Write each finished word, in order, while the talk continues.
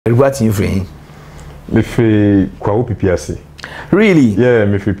What you free? Me free Kwaku PPRC. Really? Yeah,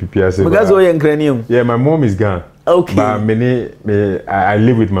 me free PPRC. Because you're in cranium. Yeah, my mom is gone. Okay. But I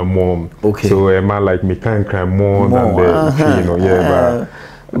live with my mom. Okay. So like me can't cry more than the you know. Yeah,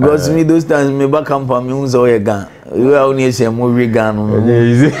 but because me those times me back camp me unza oye gan. You are only say mo we gan no.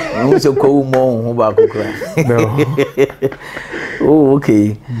 Easy. We say ko mo ho ba ko cry. No. Oh,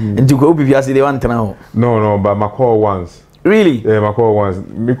 okay. And you go PPRC they want now. No, but my call once. Really? Yeah, my call once.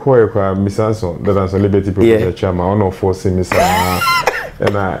 Me call you Miss Anson, that is a Liberty Professor Chairman. I don't force him, Miss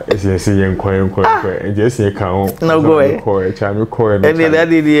and I see inquire, and just say count. No go ahead. Call Chairman, call and that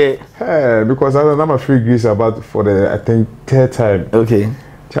did hey, because I'm a free grease about for the I think third time. Okay.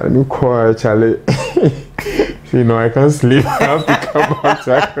 Charlie, call Charlie. You know I can't sleep. I have to come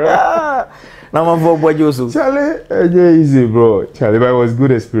out. Now I'm for boy Joseph. Charlie, yeah, easy, bro. Charlie, but it was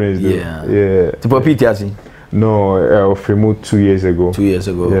good experience. Though. Yeah. To PPRC. No, Fremu 2 years ago. 2 years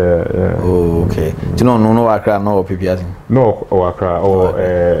ago. Yeah. Oh, okay. Do you know no Accra, no PPRC? No, Accra or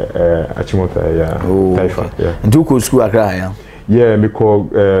Achimota, yeah. Oh, Taifa, okay. yeah. And do you school Accra, yeah? Yeah, me call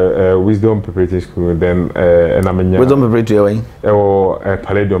Wisdom Preparatory School. Then and I'm in Wisdom Preparatory or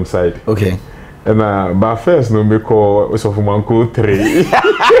Palladium side. Okay. And but first no me call Sofumanko 3.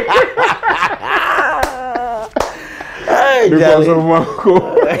 Because of Manko.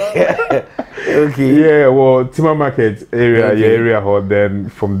 Okay. Yeah, well, Timber Market area hall. Then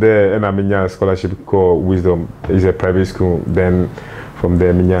from there, and I'm in a scholarship called Wisdom. It's a private school. Then from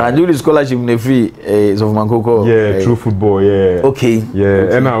there, and do the scholarship in the free of Manko. Yeah, through football. Yeah. Okay. Yeah,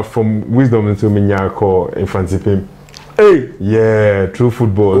 okay. And now from Wisdom into Minya call Infantipim. Hey. Yeah, through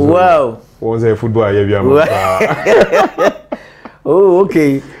football. So wow. Was a football? Oh,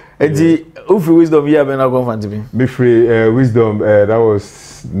 okay. And the free Wisdom here, but not Infantipim. Me free Wisdom. That was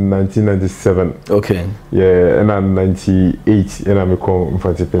 1997. Okay. Yeah, and I'm 98, and I'm a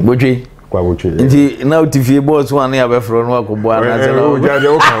Infantipim. Boji. Kwaku. And now if you boss one here, we're from Wakubo. Oh,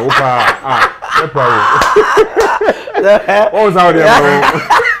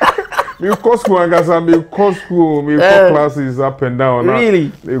 me cost school and gas me cost school me classes up and down.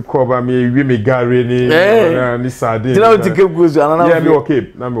 Really? Me cover me Gary ni sardine. You know to Cape Coast? Yeah, me work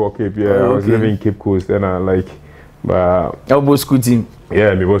Cape. Now me work Cape. Yeah, I was living in Cape Coast, and I like, but. How about school team?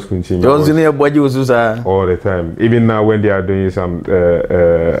 Yeah, me was school team. Don't you know what you was all the time. Even now when they are doing some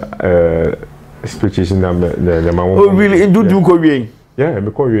speeches in them. Oh, really? And do Korean? Yeah,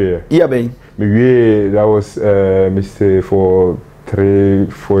 me Korean. Yeah, babe. Me that was Mr. for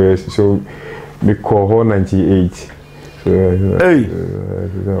 3-4 years. So me call her 98. So, hey.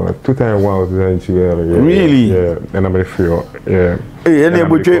 2001 or 2002. Yeah, really? Yeah, and I'm a free. Yeah. Hey, and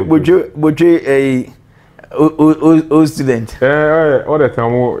Boche a student. All the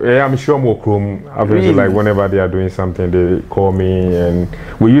time. I'm sure more Chrome. Really? Like whenever they are doing something, they call me, and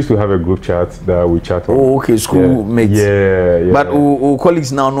we used to have a group chat that we chat on. Oh, okay, school mates. Yeah. But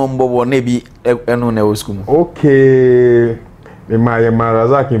colleagues now know more maybe no school. Okay. My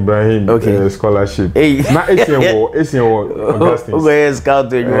Razak Ibrahim scholarship. Hey. Not Essien Augustine. Okay,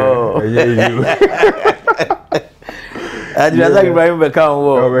 scouted. Razak Ibrahim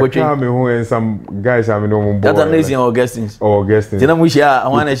become who and some guys have no that's amazing Augustine. Augustine. Then we share I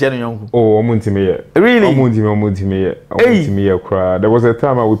want to share young. Oh, Omuntime. Really? Omuntime. There was a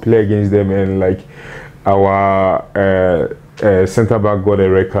time I would play against them and like our center back got a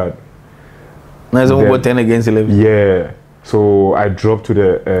record. Nice about 10 against 11. Yeah. So I dropped to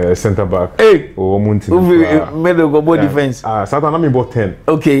the center back. Hey! Oh, made a go defense. Satan, I'm about 10.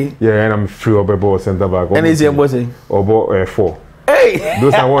 Okay. Yeah, and I'm free of a ball center back. And is your boss? Or about 4. Hey!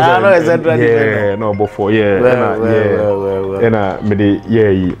 Those are ones yeah, no, about 4. Yeah. Well. And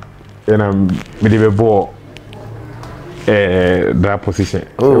and I'm with the ball that position.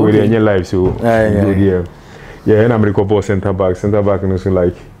 Oh, with your life, so yeah. Yeah, and I'm the ball center back, and also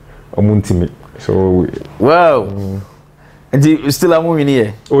like Omuntime. So wow. And you still are moving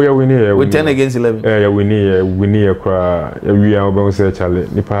here? Oh, yeah, we need with 10 against 11. Yeah, we need a cry. We are going to say, Charlie,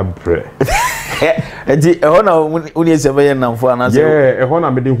 Nipa bread. And the honor when you say, yeah, a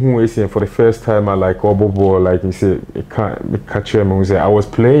honor made who is for the first time. I like Obobo, like you say, catch him and say, I was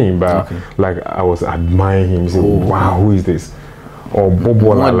playing, but like I was admiring him. Say, wow, who is this? Or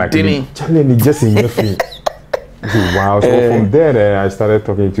Bobo, like Charlie, just in your feet. Wow, so from there I started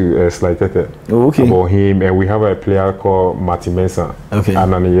talking to Sly Tete about him, and we have a player called Martin Mensah. Okay.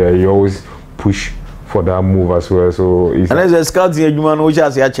 And then he always push for that move as well. So and as a scouting human which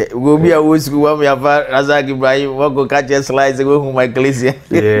has we'll be a who's when we have Razak Ibrahim, what go catch a slice and go from Michael Essien.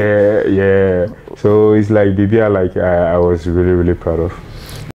 Yeah. So it's like BBI, like I was really proud of.